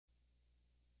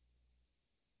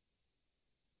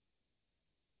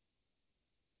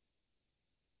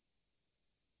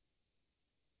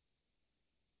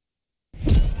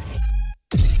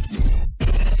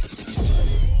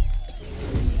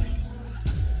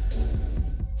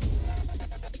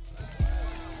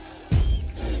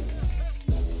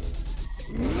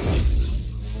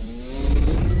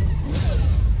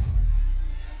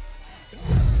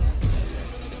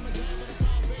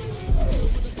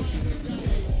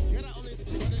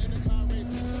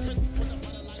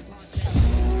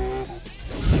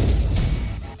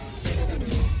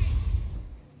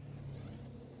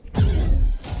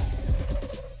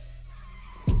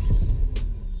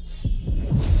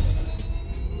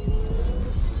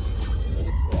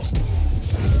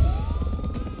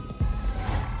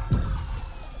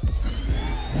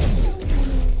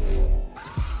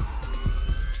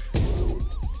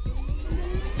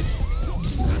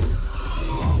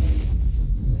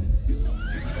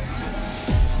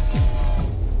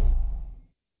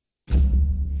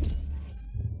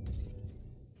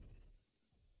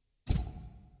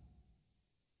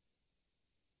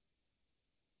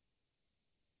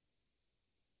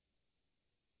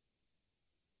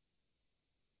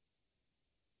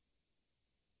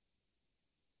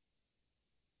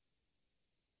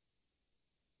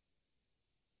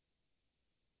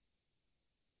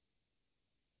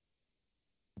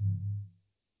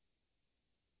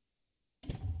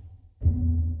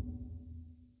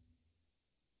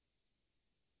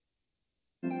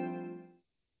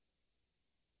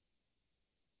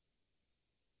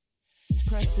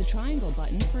the triangle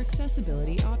button for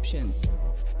accessibility options.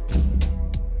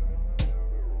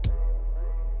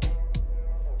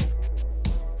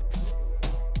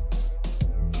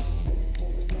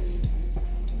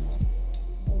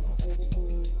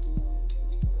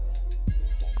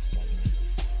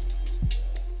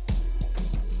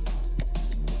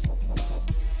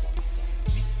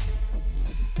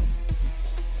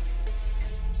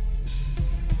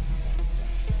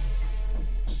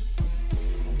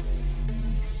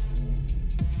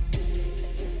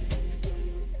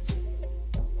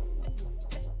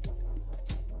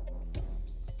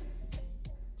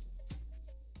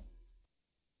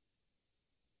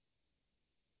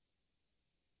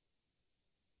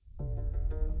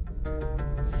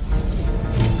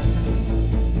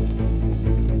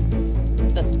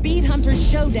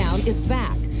 Showdown is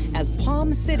back as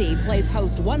Palm City plays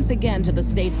host once again to the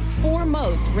state's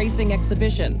foremost racing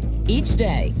exhibition. Each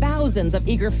day, thousands of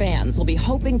eager fans will be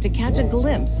hoping to catch a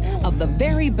glimpse of the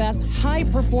very best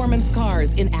high-performance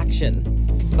cars in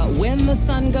action. But when the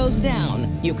sun goes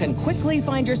down, you can quickly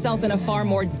find yourself in a far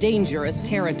more dangerous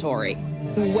territory.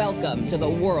 Welcome to the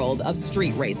world of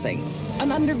street racing.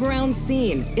 An underground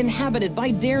scene inhabited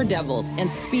by daredevils and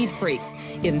speed freaks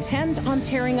intent on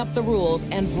tearing up the rules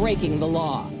and breaking the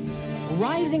law.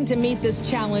 Rising to meet this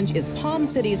challenge is Palm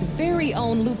City's very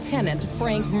own Lieutenant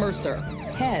Frank Mercer,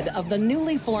 head of the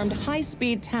newly formed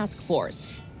high-speed task force.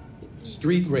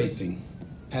 Street racing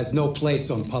has no place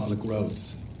on public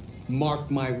roads.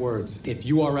 Mark my words, if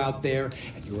you are out there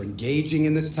and you're engaging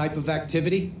in this type of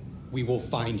activity, we will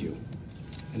find you.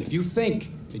 And if you think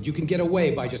that you can get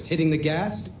away by just hitting the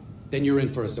gas, then you're in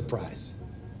for a surprise.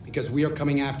 Because we are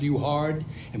coming after you hard,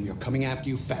 and we are coming after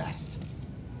you fast.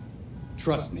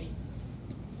 Trust me,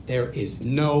 there is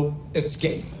no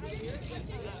escape.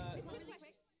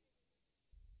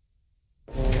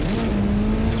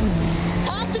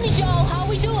 Talk to me, Joe. How are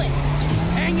we doing?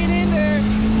 Hanging in there.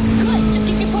 Good. Just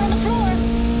keep your foot on the floor.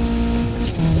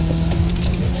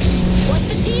 What's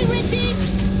the tea, Richie?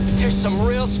 There's some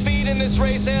real speed in this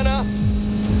race, Anna.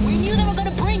 We knew they were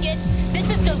gonna bring it. This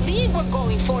is the lead we're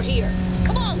going for here.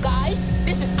 Come on, guys.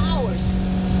 This is ours.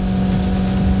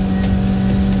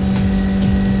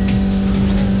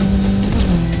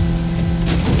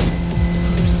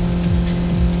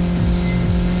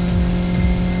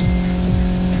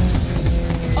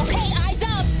 Okay, eyes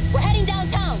up. We're heading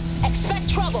downtown. Expect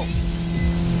trouble.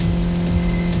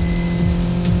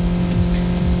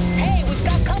 Hey, we've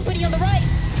got company on the right.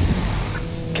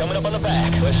 Coming up on the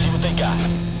back. Let's see what they got.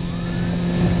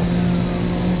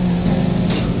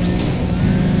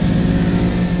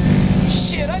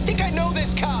 Shit, I think I know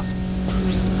this cop.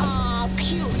 Aw,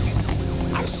 cute.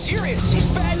 I'm serious. He's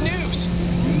bad news.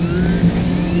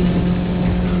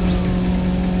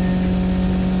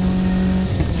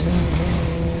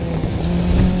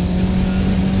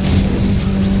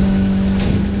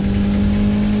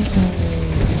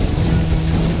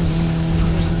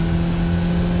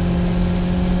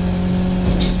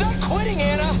 He's not quitting,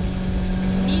 Anna.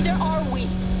 Neither are we.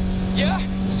 Yeah?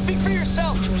 Speak for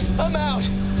yourself. I'm out.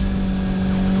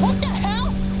 What the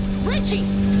hell? Richie!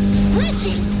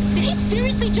 Richie! Did he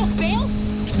seriously just bail?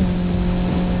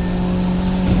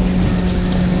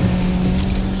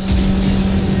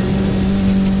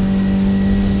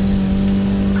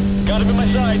 Got him in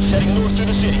my sights, heading north through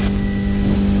the city.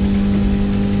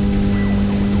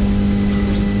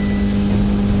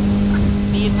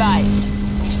 Be advised,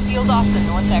 we've sealed off the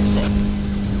north exit.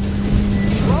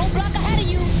 Roadblock ahead of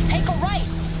you. Take a right.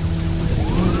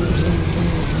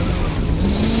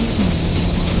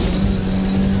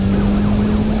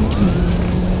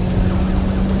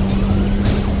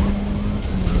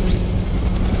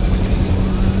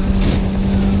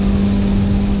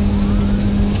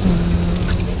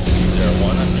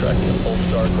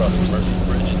 Across the Mercy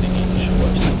Bridge to the East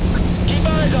Shores. Keep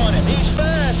eyes on him. He's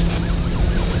fast.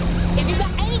 If you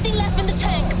got anything left in the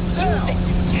tank, use it.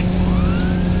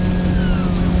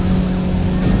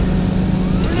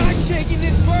 We're not shaking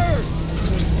this bird.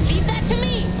 Leave that to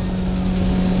me.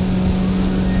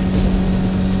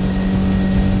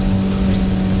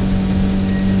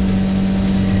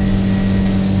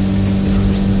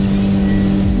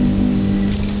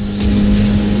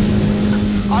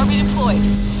 RV deployed.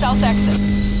 South exit.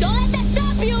 Don't let that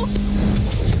stop you.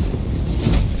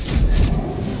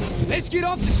 Let's get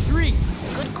off the street.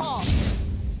 Good call.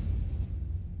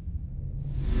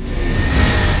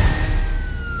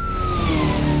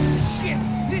 Shit,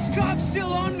 this cop's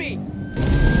still on me.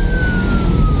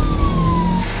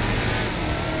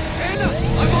 Anna,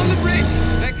 I'm on the bridge.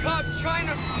 That cop's trying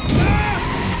to...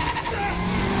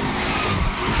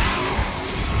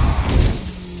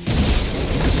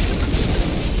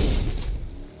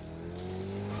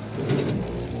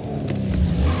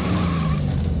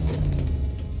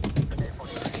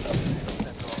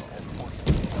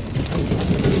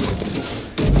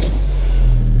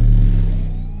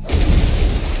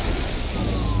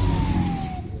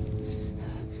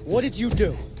 did you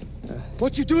do?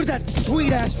 What'd you do to that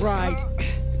sweet-ass ride?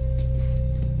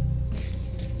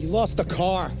 You lost the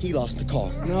car. He lost the car.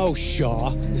 No, Shaw.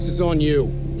 This is on you.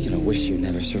 You know, wish you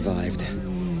never survived.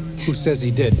 Who says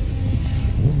he did?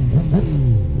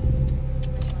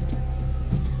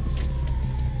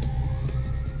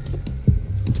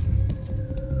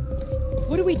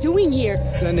 What are we doing here?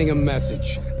 Sending a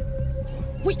message.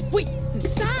 Wait,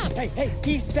 stop! Hey,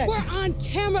 he said... We're on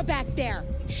camera back there.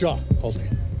 Shaw, hold it.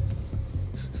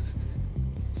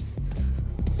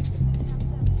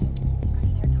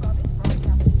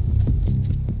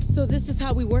 So this is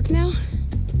how we work now?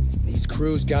 These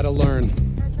crews gotta learn.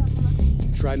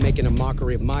 You try making a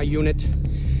mockery of my unit,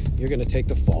 you're gonna take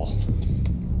the fall.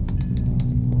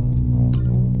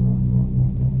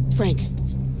 Frank,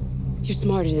 you're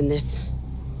smarter than this.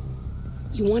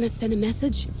 You want to send a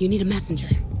message? You need a messenger.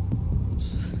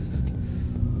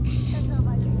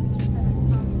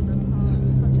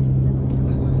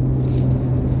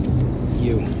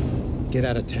 You, get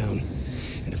out of town.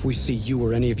 And if we see you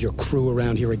or any of your crew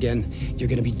around here again, you're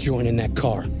gonna be joining that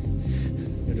car.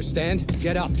 You understand?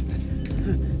 Get up.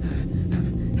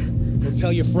 Go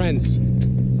tell your friends.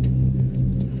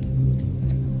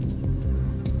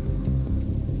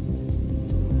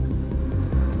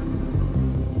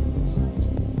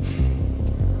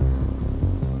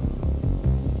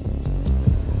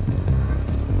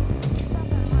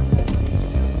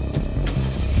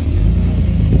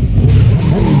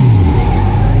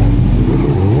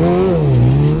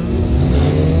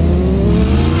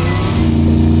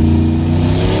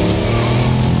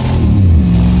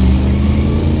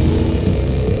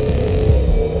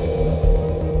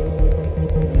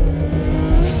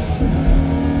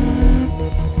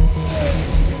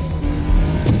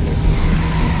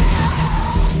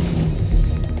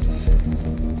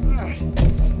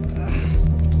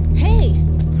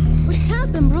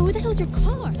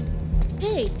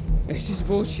 This is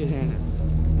bullshit, Anna.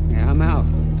 Yeah, I'm out.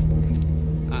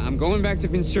 I'm going back to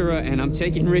Ventura, and I'm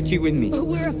taking Richie with me. But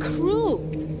we're a crew.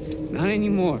 Not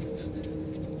anymore.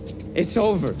 It's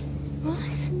over.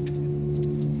 What?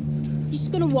 You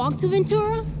just gonna walk to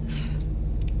Ventura?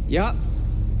 Yup.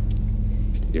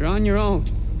 You're on your own.